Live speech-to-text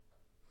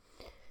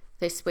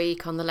This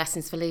week on the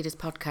Lessons for Leaders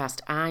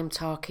podcast, I'm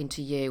talking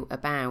to you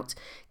about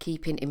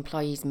keeping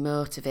employees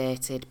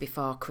motivated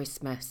before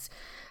Christmas.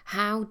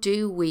 How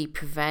do we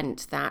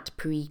prevent that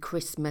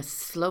pre-Christmas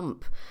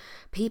slump?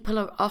 People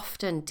are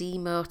often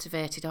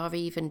demotivated or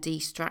even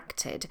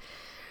distracted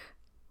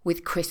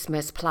with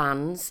Christmas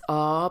plans,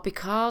 or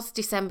because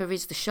December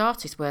is the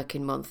shortest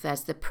working month,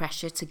 there's the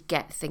pressure to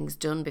get things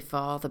done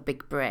before the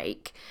big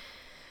break.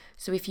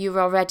 So if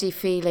you're already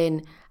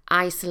feeling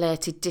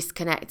isolated,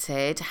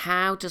 disconnected,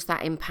 how does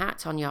that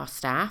impact on your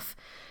staff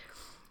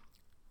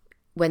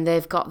when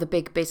they've got the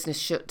big business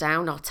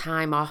shutdown or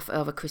time off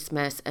over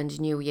Christmas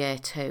and New Year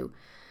too?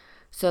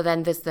 So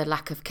then there's the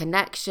lack of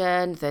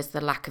connection, there's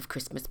the lack of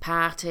Christmas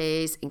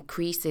parties,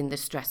 increasing the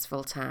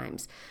stressful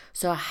times.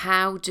 So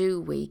how do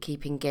we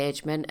keep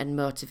engagement and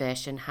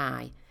motivation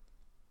high?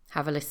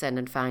 Have a listen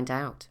and find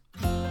out.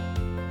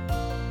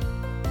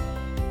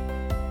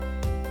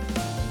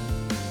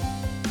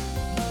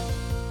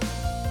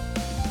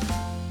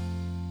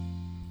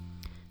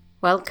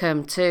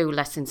 Welcome to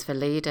Lessons for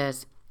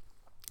Leaders.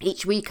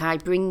 Each week I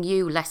bring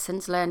you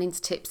lessons, learnings,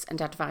 tips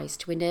and advice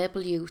to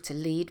enable you to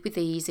lead with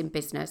ease in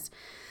business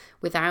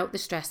without the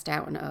stressed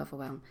out and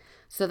overwhelm,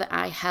 so that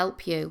I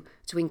help you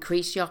to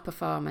increase your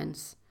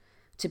performance,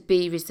 to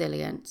be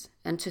resilient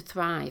and to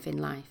thrive in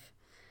life.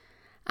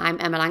 I'm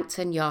Emma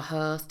Langton, your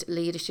host,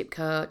 leadership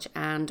coach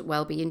and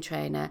wellbeing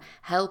trainer,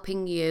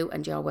 helping you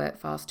and your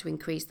workforce to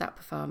increase that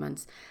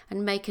performance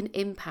and make an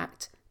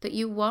impact that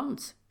you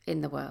want in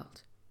the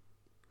world.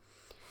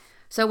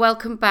 So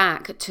welcome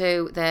back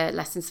to the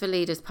Lessons for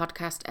Leaders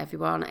podcast,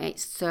 everyone.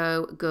 It's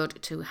so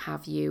good to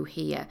have you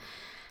here.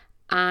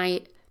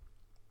 I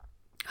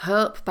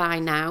hope by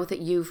now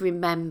that you've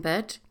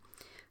remembered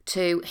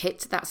to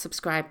hit that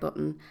subscribe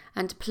button,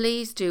 and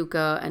please do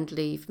go and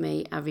leave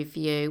me a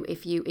review.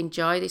 If you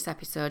enjoy this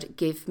episode,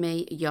 give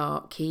me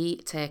your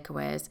key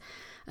takeaways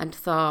and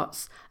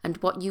thoughts and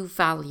what you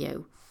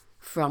value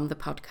from the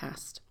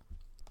podcast.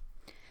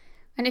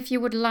 And if you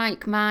would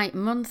like my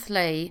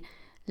monthly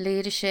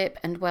leadership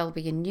and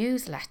wellbeing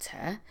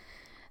newsletter,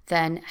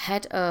 then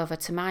head over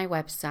to my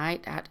website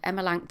at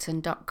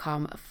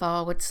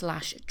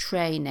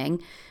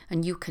emmalangton.com/training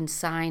and you can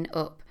sign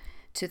up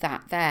to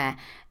that there.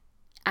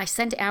 I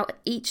send it out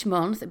each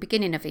month, at the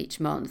beginning of each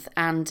month,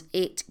 and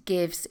it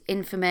gives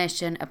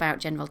information about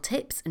general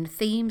tips and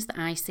themes that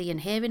I see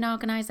and hear in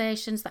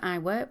organisations that I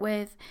work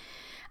with.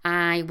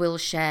 I will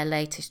share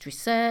latest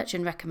research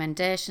and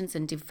recommendations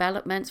and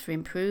developments for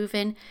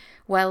improving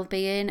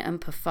well-being and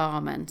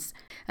performance.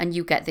 And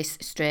you get this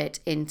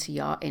straight into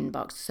your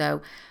inbox.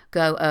 So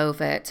go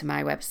over to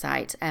my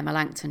website,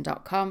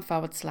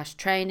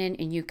 emmalangton.com/training,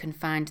 and you can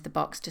find the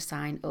box to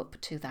sign up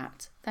to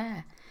that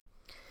there.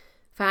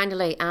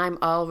 Finally, I'm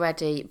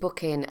already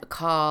booking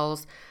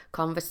calls,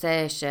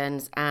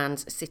 conversations and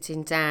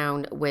sitting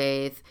down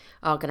with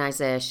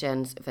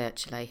organisations,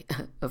 virtually,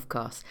 of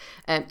course,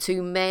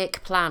 to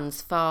make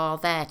plans for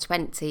their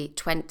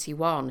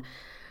 2021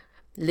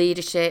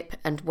 leadership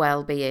and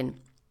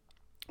well-being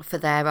for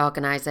their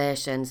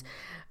organisations.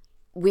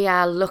 We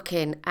are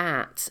looking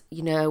at,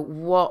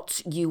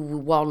 what you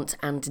want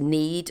and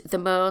need the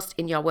most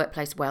in your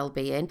workplace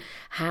well-being,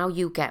 how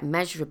you get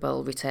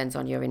measurable returns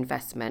on your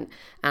investment,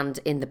 and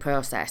in the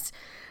process,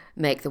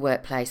 make the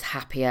workplace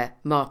happier,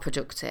 more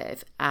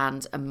productive,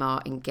 and a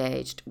more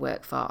engaged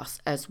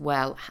workforce, as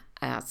well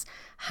as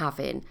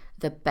having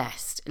the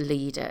best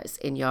leaders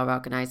in your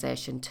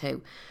organisation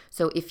too.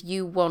 So if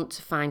you want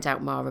to find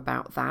out more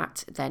about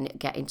that, then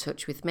get in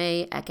touch with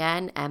me,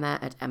 again,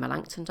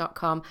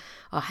 emma@emmalangton.com,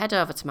 or head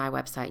over to my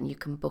website and you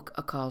can book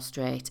a call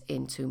straight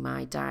into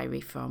my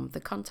diary from the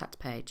contact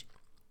page.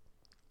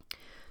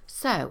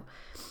 So,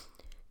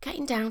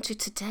 getting down to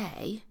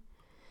today,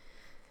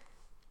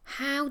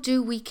 how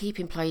do we keep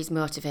employees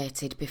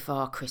motivated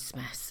before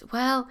Christmas?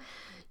 Well,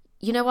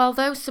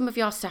 although some of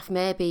your staff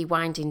may be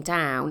winding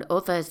down,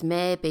 others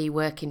may be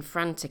working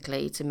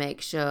frantically to make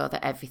sure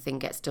that everything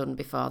gets done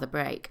before the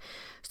break.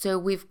 So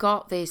we've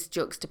got this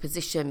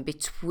juxtaposition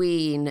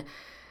between,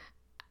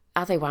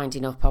 are they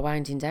winding up or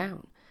winding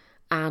down?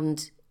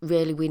 And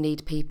really we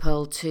need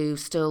people to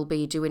still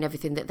be doing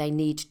everything that they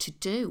need to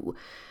do.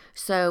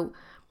 So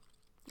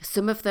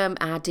some of them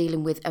are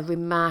dealing with a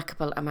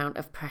remarkable amount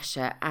of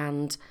pressure,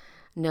 and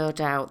no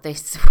doubt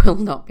this will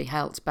not be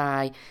helped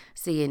by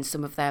seeing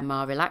some of their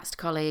more relaxed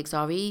colleagues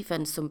or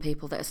even some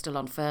people that are still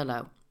on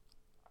furlough.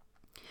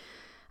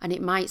 And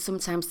it might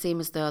sometimes seem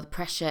as though the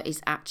pressure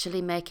is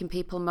actually making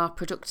people more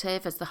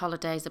productive as the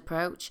holidays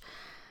approach.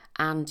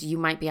 And you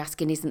might be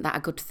asking, isn't that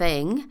a good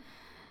thing?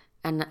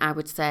 And I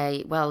would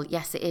say, well,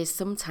 yes, it is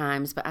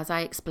sometimes. But as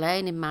I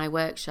explain in my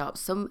workshop,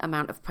 some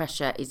amount of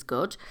pressure is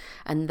good.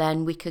 And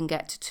then we can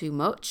get to too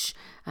much.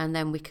 And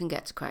then we can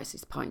get to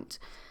crisis point.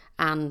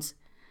 And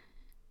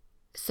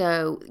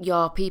so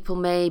your people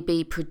may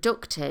be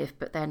productive,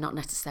 but they're not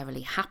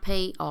necessarily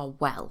happy or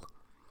well.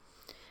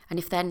 And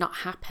if they're not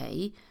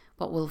happy,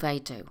 what will they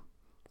do?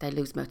 They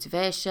lose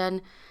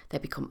motivation, they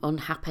become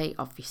unhappy,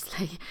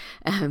 obviously,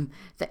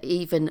 they're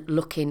even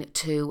looking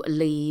to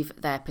leave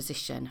their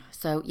position.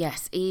 So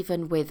yes,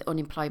 even with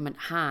unemployment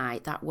high,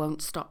 that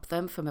won't stop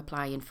them from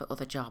applying for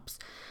other jobs.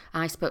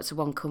 I spoke to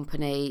one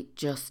company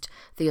just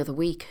the other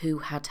week who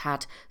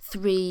had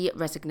 3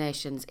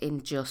 resignations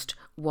in just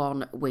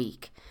 1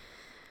 week.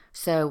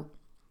 So,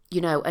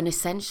 an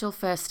essential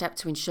first step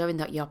to ensuring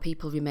that your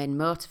people remain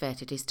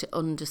motivated is to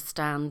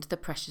understand the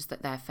pressures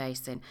that they're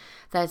facing.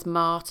 There's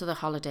more to the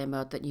holiday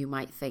mode than you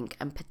might think,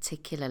 and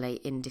particularly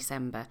in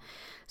December.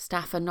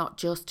 Staff are not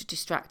just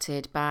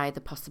distracted by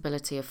the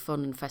possibility of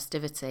fun and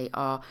festivity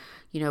or,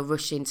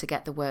 rushing to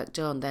get the work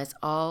done. There's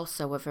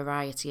also a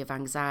variety of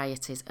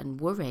anxieties and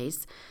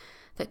worries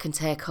that can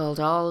take hold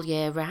all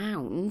year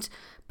round,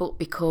 but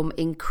become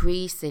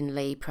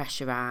increasingly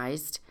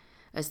pressurised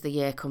as the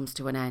year comes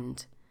to an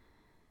end.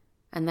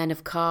 And then,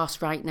 of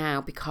course, right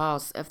now,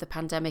 because of the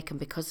pandemic and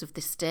because of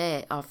the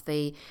state of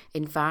the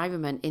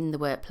environment in the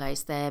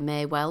workplace, there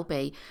may well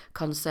be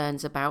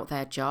concerns about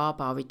their job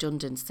or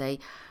redundancy,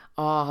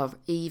 or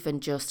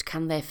even just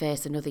can they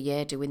face another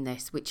year doing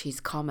this, which is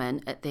common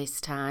at this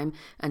time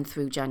and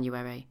through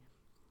January.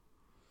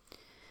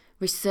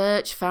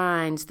 Research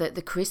finds that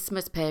the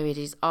Christmas period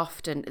is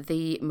often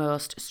the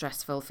most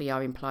stressful for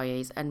your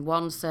employees. And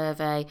one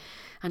survey,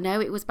 I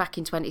know it was back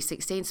in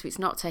 2016, so it's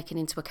not taking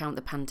into account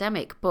the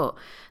pandemic, but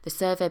the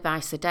survey by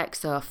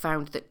Sodexo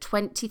found that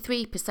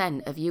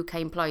 23% of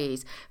UK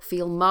employees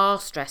feel more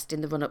stressed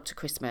in the run-up to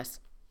Christmas.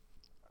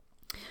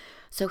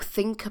 So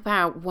think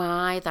about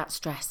why that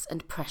stress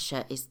and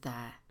pressure is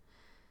there.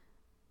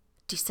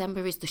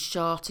 December is the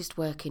shortest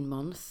working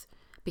month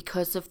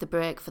because of the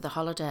break for the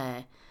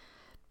holiday.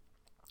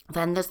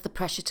 Then there's the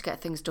pressure to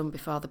get things done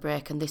before the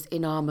break and this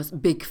enormous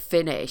big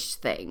finish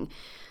thing,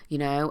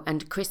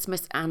 and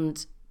Christmas,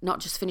 and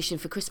not just finishing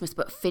for Christmas,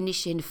 but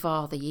finishing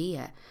for the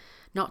year.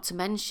 Not to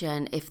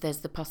mention if there's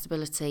the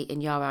possibility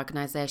in your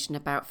organisation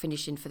about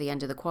finishing for the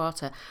end of the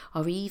quarter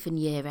or even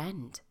year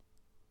end.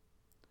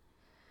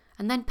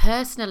 And then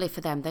personally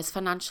for them, there's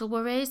financial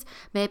worries,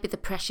 maybe the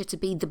pressure to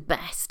be the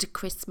best at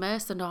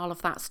Christmas and all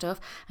of that stuff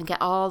and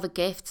get all the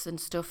gifts and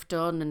stuff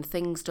done and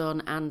things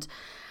done, and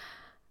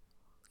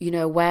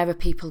where are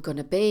people going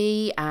to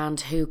be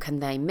and who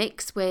can they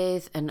mix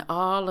with, and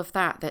all of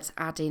that's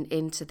adding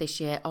into this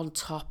year on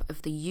top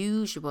of the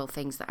usual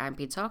things that I've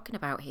been talking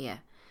about here.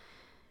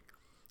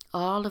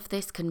 All of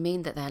this can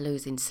mean that they're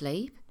losing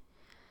sleep,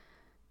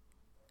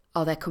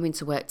 or they're coming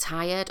to work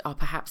tired or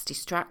perhaps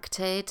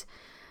distracted,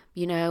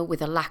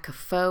 with a lack of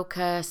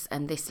focus,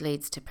 and this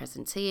leads to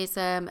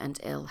presenteeism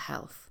and ill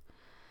health.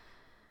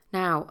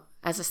 Now,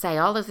 as I say,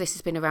 all of this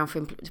has been around for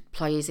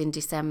employees in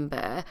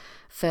December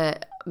for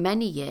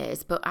many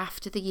years, but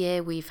after the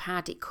year we've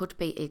had, it could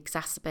be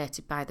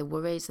exacerbated by the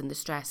worries and the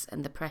stress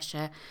and the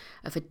pressure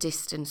of a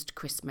distanced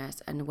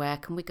Christmas, and where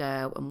can we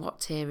go and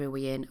what tier are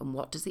we in and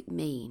what does it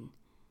mean?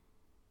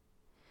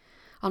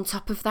 On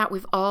top of that,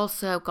 we've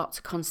also got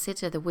to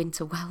consider the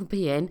winter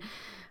well-being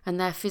and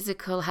their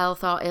physical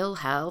health or ill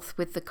health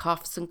with the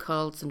coughs and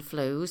colds and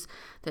flus.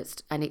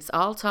 And it's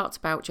all talked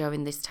about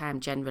during this time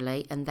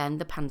generally, and then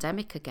the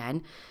pandemic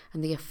again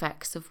and the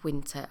effects of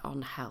winter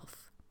on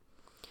health.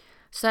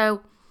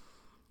 So,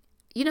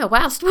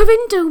 whilst we're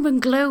in doom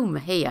and gloom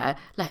here,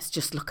 let's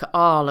just look at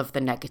all of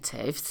the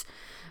negatives.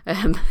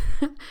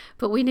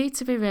 But we need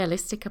to be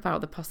realistic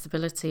about the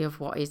possibility of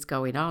what is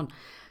going on.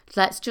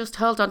 Let's just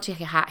hold on to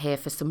your hat here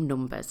for some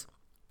numbers.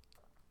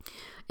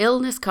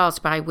 Illness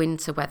caused by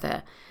winter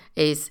weather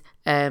is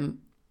a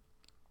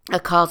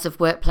cause of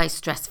workplace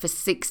stress for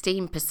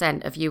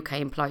 16% of UK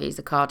employees,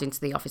 according to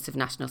the Office of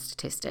National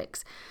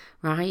Statistics,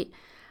 right?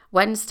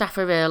 When staff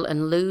are ill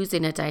and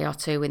losing a day or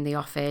two in the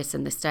office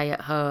and they stay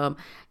at home,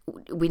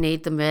 we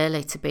need them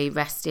really to be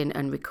resting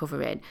and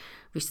recovering.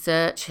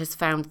 Research has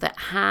found that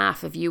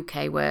half of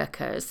UK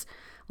workers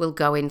will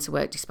go into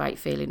work despite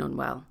feeling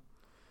unwell.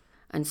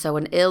 And so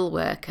an ill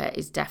worker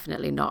is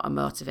definitely not a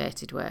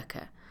motivated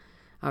worker.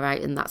 All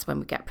right, and that's when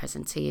we get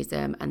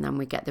presenteeism, and then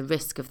we get the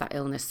risk of that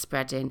illness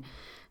spreading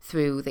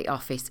through the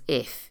office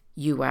if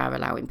you are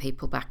allowing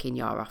people back in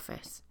your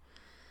office.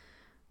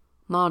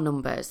 More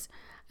numbers.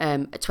 A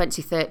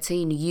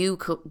 2013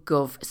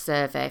 YouGov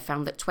survey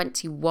found that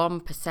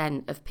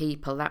 21% of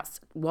people, that's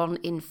 1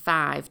 in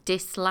 5,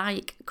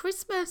 dislike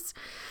Christmas,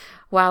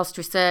 whilst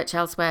research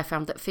elsewhere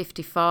found that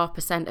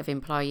 54% of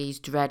employees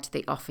dread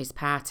the office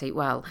party.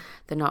 Well,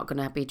 they're not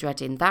going to be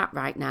dreading that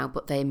right now,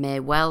 but they may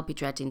well be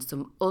dreading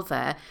some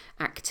other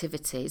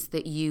activities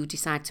that you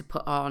decide to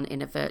put on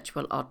in a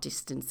virtual or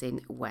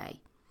distancing way.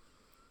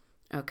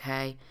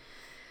 Okay.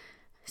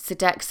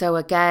 Sodexo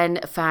again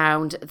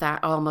found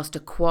that almost a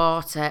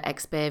quarter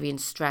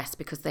experience stress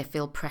because they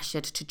feel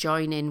pressured to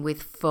join in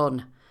with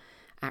fun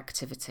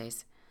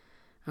activities.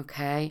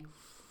 Okay.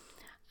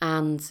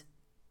 And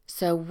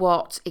so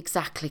what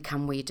exactly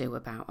can we do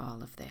about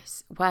all of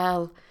this?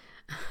 Well,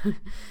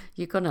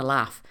 you're going to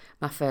laugh.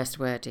 My first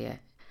word here.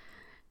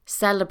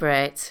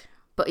 Celebrate,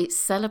 but it's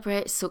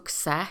celebrate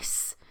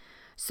success.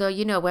 So,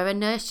 we're a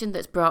nation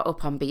that's brought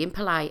up on being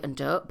polite and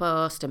don't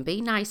boast and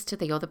be nice to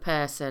the other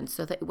person,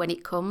 so that when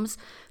it comes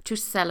to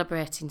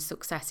celebrating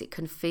success, it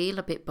can feel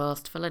a bit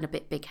boastful and a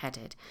bit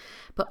big-headed.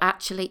 But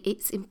actually,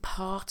 it's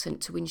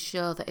important to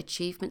ensure that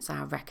achievements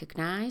are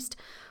recognised.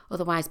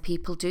 Otherwise,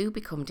 people do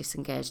become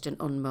disengaged and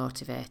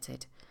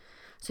unmotivated.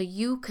 So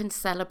you can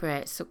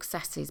celebrate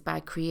successes by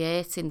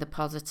creating the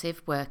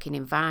positive working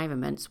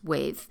environments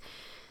with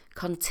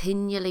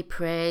continually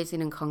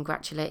praising and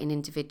congratulating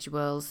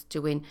individuals,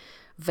 doing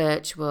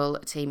virtual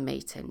team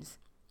meetings.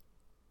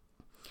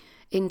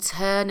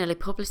 Internally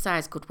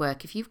publicise good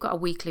work. If you've got a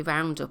weekly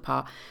roundup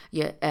or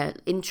your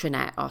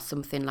intranet or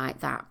something like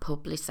that,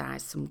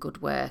 publicise some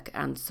good work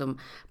and some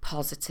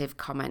positive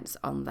comments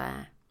on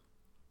there.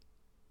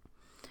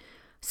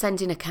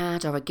 Sending a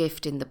card or a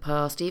gift in the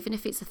post, even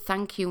if it's a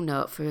thank you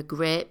note for a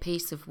great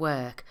piece of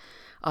work,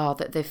 or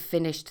that they've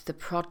finished the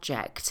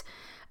project,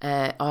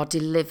 or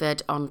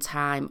delivered on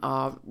time,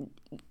 or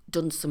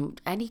done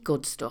any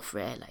good stuff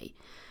really.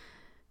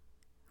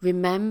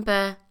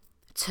 Remember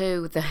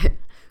too that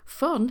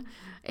fun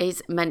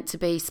is meant to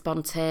be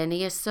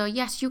spontaneous. So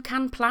yes, you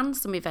can plan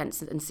some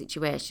events and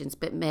situations,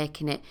 but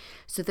making it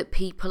so that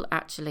people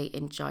actually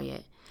enjoy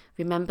it.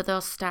 Remember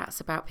those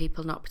stats about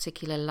people not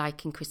particularly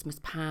liking Christmas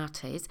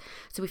parties.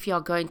 So if you're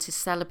going to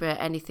celebrate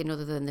anything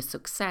other than the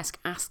success,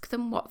 ask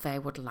them what they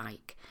would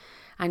like.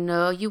 I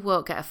know you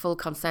won't get a full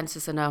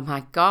consensus and oh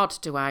my God,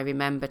 do I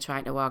remember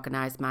trying to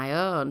organise my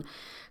own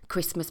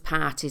Christmas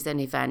parties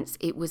and events.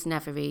 It was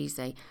never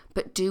easy.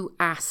 But do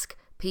ask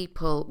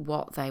people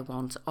what they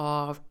want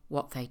or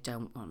what they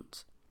don't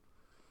want.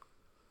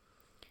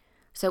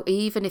 So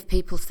even if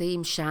people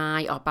seem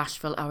shy or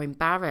bashful or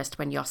embarrassed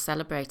when you're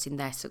celebrating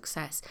their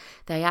success,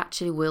 they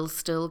actually will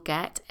still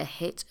get a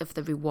hit of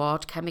the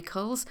reward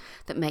chemicals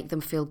that make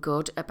them feel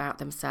good about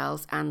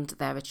themselves and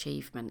their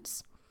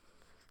achievements.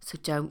 So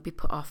don't be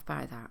put off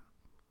by that.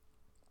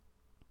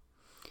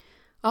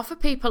 Offer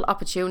people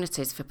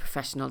opportunities for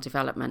professional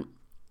development.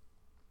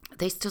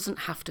 This doesn't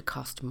have to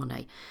cost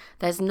money.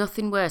 There's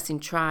nothing worse in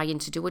trying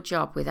to do a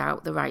job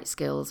without the right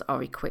skills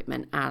or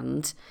equipment,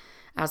 and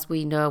as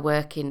we know,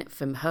 working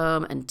from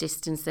home and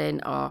distancing,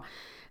 or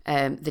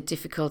the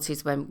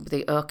difficulties when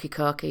the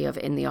okey-cokey of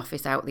in the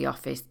office, out the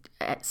office,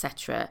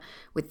 etc.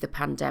 with the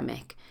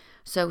pandemic.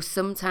 So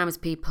sometimes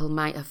people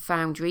might have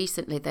found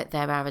recently that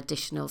there are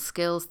additional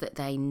skills that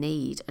they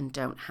need and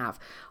don't have,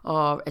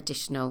 or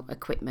additional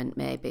equipment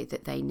maybe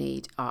that they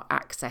need, or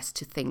access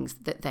to things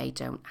that they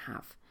don't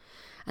have.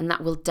 And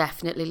that will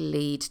definitely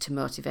lead to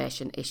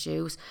motivation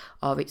issues,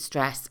 or it's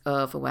stress,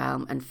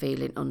 overwhelm, and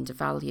feeling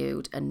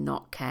undervalued and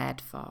not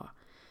cared for.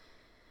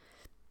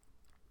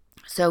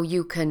 So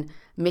you can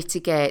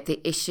mitigate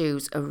the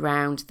issues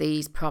around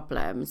these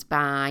problems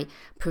by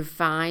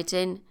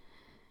providing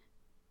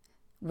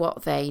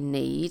what they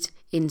need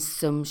in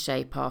some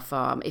shape or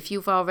form. If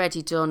you've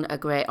already done a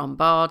great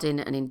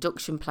onboarding and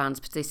induction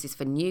plans, but this is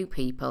for new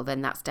people,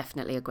 then that's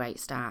definitely a great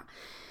start.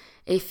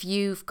 If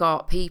you've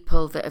got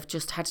people that have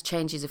just had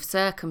changes of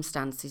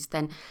circumstances,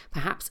 then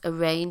perhaps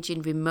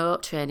arranging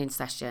remote training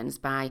sessions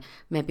by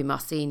maybe more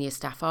senior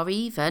staff, or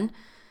even,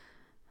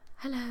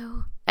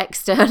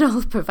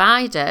 external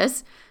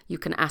providers. You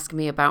can ask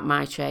me about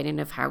my training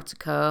of how to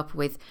cope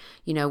with,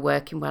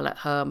 working well at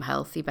home,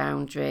 healthy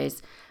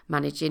boundaries,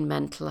 managing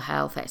mental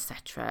health,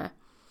 etc.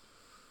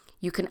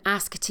 You can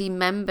ask team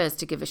members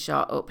to give a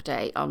short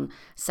update on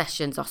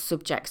sessions or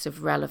subjects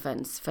of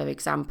relevance, for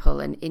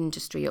example, an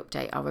industry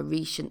update or a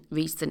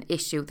recent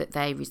issue that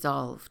they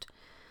resolved.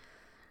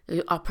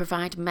 Or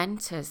provide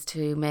mentors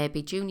to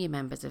maybe junior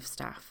members of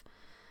staff.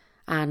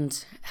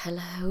 And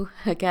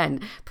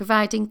again,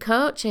 providing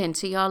coaching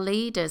to your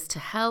leaders to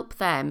help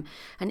them,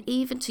 and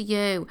even to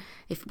you,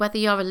 whether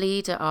you're a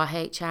leader or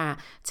HR,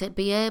 to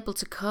be able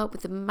to cope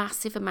with the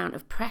massive amount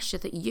of pressure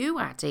that you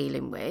are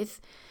dealing with,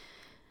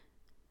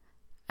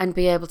 and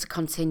be able to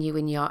continue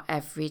in your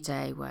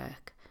everyday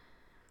work.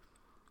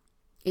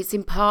 It's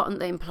important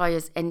that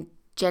employers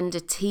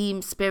engender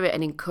team spirit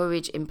and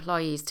encourage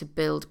employees to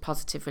build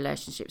positive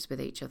relationships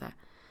with each other.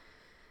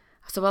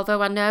 So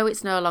although I know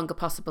it's no longer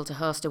possible to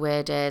host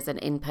away days and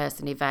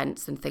in-person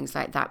events and things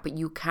like that, but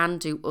you can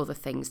do other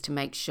things to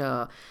make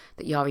sure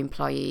that your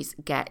employees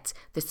get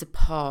the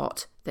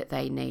support that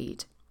they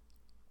need.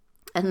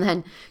 And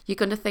then you're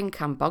going to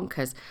think I'm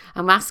bonkers.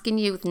 I'm asking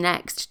you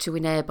next to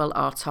enable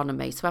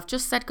autonomy. So I've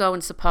just said go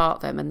and support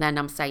them, and then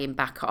I'm saying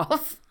back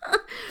off.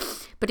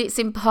 But it's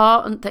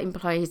important that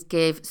employees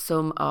give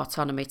some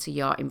autonomy to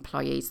your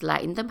employees,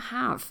 letting them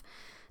have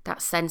that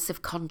sense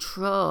of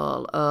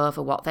control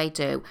over what they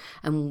do,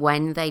 and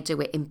when they do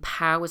it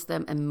empowers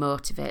them and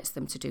motivates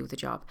them to do the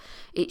job.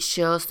 It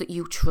shows that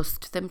you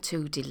trust them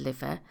to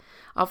deliver.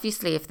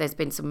 Obviously, if there's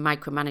been some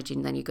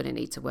micromanaging, then you're going to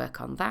need to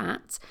work on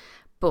that.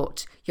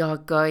 But your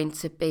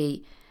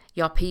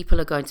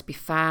people are going to be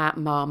far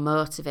more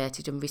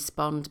motivated and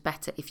respond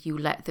better if you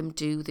let them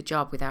do the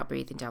job without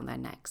breathing down their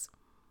necks.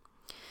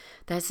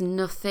 There's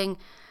nothing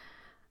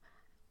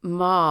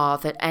more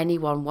that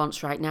anyone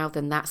wants right now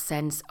than that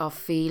sense of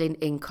feeling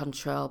in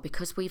control,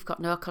 because we've got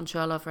no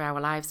control over our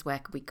lives,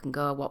 where we can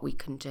go, what we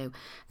can do.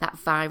 That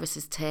virus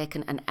has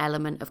taken an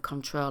element of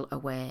control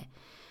away.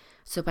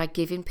 So by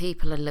giving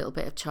people a little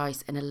bit of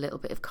choice and a little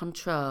bit of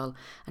control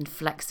and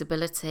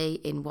flexibility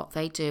in what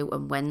they do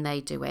and when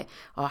they do it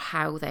or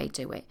how they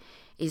do it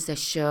is a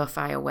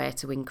surefire way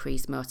to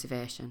increase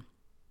motivation.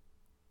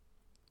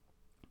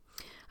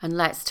 And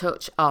let's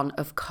touch on,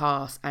 of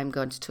course, I'm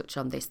going to touch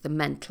on this, the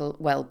mental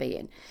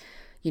well-being.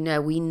 You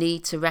know, we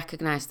need to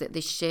recognise that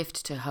this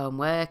shift to home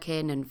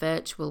working and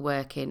virtual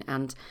working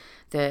and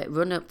the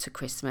run-up to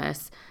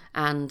Christmas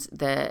and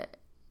the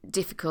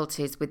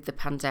difficulties with the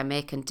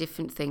pandemic and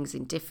different things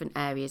in different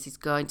areas is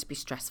going to be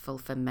stressful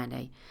for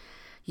many.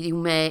 You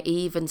may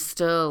even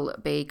still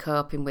be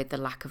coping with the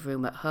lack of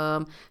room at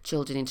home,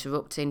 children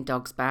interrupting,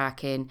 dogs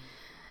barking,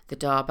 the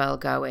doorbell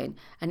going.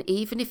 And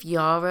even if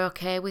you're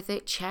okay with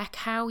it, check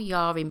how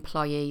your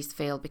employees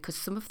feel, because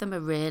some of them are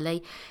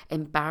really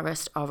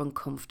embarrassed or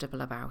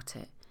uncomfortable about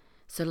it.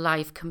 So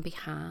life can be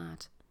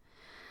hard.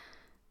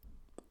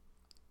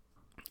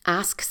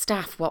 Ask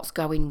staff what's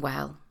going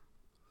well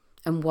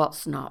and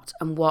what's not,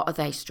 and what are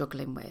they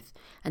struggling with.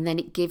 And then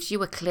it gives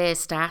you a clear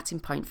starting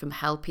point from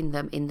helping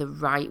them in the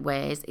right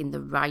ways, in the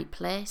right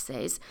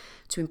places,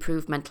 to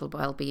improve mental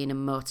well-being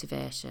and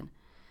motivation.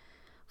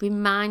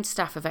 Remind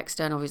staff of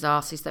external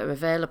resources that are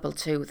available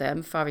to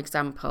them. For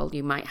example,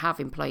 you might have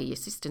employee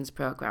assistance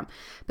programme,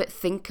 but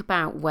think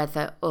about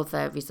whether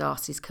other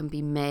resources can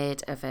be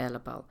made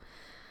available.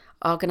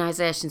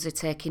 Organisations are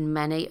taking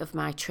many of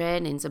my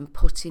trainings and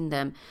putting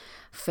them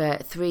for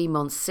 3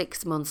 months,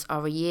 6 months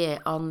or a year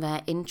on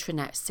their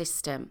intranet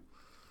system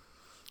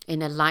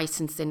in a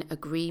licensing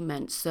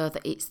agreement so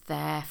that it's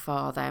there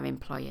for their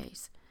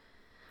employees.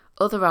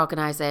 Other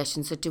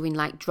organisations are doing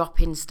like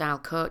drop-in style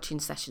coaching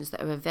sessions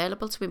that are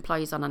available to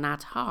employees on an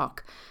ad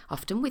hoc,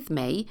 often with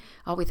me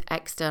or with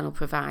external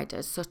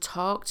providers. So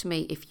talk to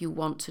me if you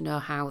want to know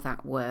how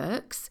that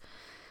works,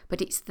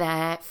 but it's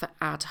there for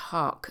ad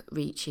hoc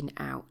reaching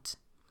out.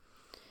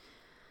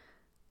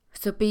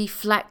 So be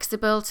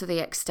flexible to the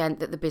extent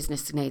that the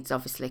business needs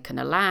obviously can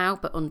allow,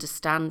 but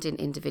understanding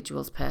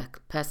individuals'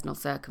 personal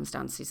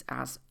circumstances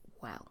as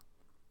well.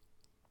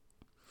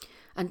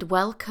 And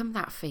welcome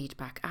that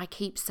feedback. I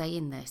keep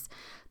saying this.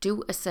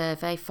 Do a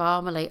survey,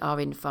 formally or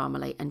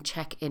informally, and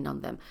check in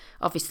on them.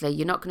 Obviously,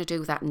 you're not going to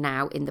do that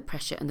now in the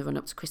pressure and the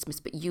run-up to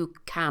Christmas, but you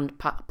can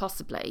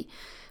possibly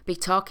be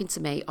talking to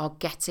me or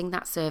getting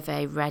that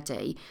survey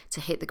ready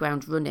to hit the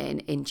ground running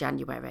in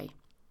January,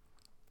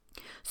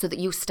 so that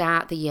you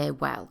start the year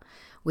well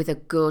with a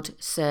good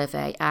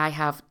survey. I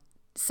have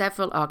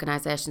several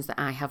organisations that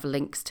I have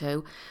links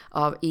to,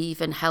 or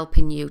even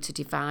helping you to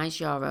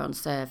devise your own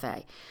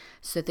survey,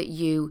 so that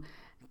you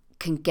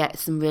can get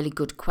some really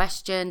good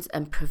questions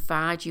and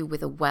provide you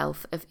with a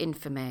wealth of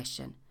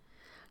information.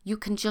 You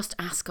can just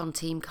ask on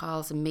team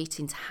calls and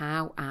meetings,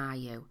 how are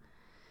you?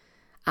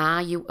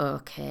 Are you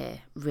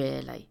okay,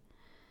 really?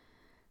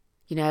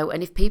 You know,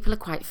 and if people are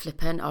quite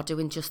flippant or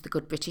doing just the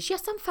good British,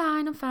 yes, I'm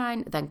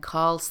fine, then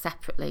call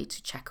separately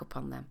to check up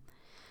on them.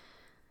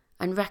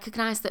 And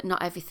recognise that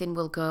not everything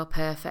will go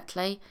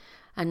perfectly,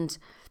 and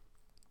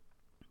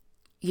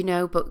you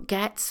know, but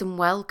get some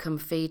welcome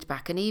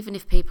feedback. And even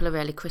if people are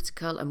really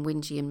critical and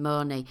whingy and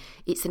moany,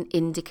 it's an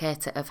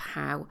indicator of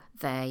how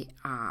they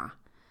are.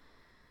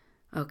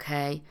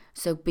 Okay,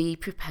 so be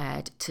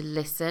prepared to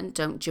listen.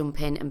 Don't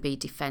jump in and be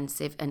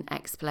defensive and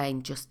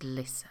explain, just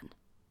listen.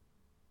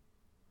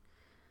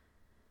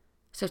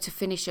 So to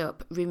finish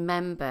up,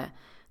 remember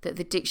that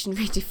the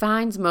dictionary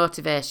defines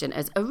motivation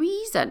as a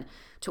reason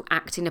to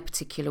act in a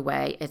particular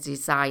way, a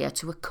desire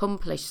to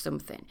accomplish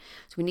something.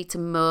 So we need to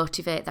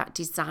motivate that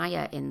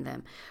desire in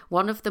them.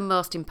 One of the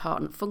most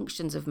important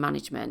functions of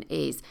management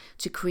is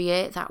to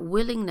create that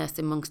willingness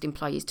amongst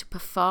employees to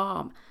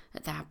perform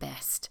at their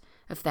best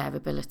of their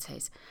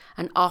abilities.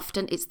 And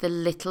often it's the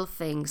little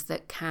things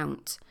that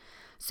count.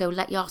 So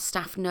let your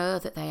staff know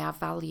that they are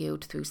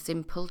valued through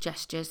simple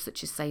gestures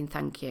such as saying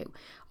thank you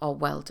or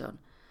well done,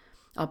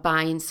 or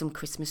buying some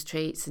Christmas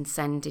treats and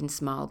sending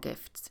small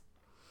gifts.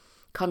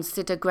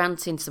 Consider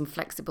granting some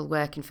flexible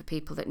working for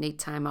people that need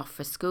time off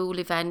for school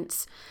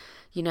events,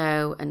 you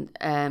know,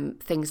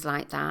 and things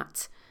like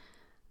that.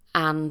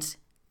 And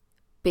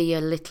be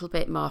a little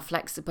bit more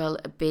flexible,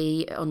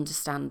 be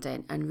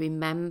understanding, and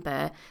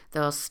remember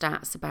those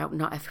stats about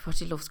not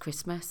everybody loves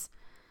Christmas.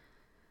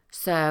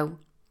 So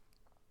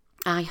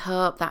I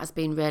hope that has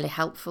been really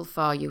helpful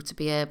for you to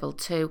be able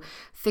to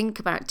think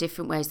about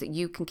different ways that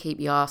you can keep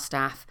your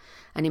staff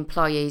and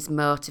employees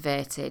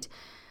motivated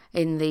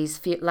in these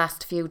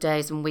last few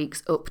days and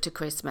weeks up to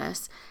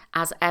Christmas.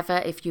 As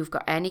ever, if you've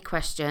got any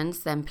questions,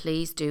 then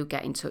please do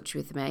get in touch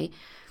with me.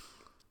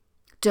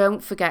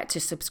 Don't forget to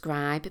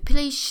subscribe.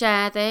 Please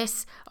share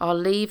this or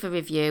leave a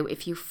review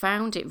if you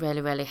found it really,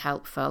 really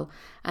helpful.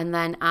 And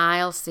then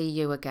I'll see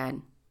you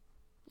again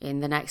in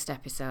the next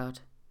episode.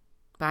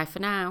 Bye for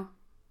now.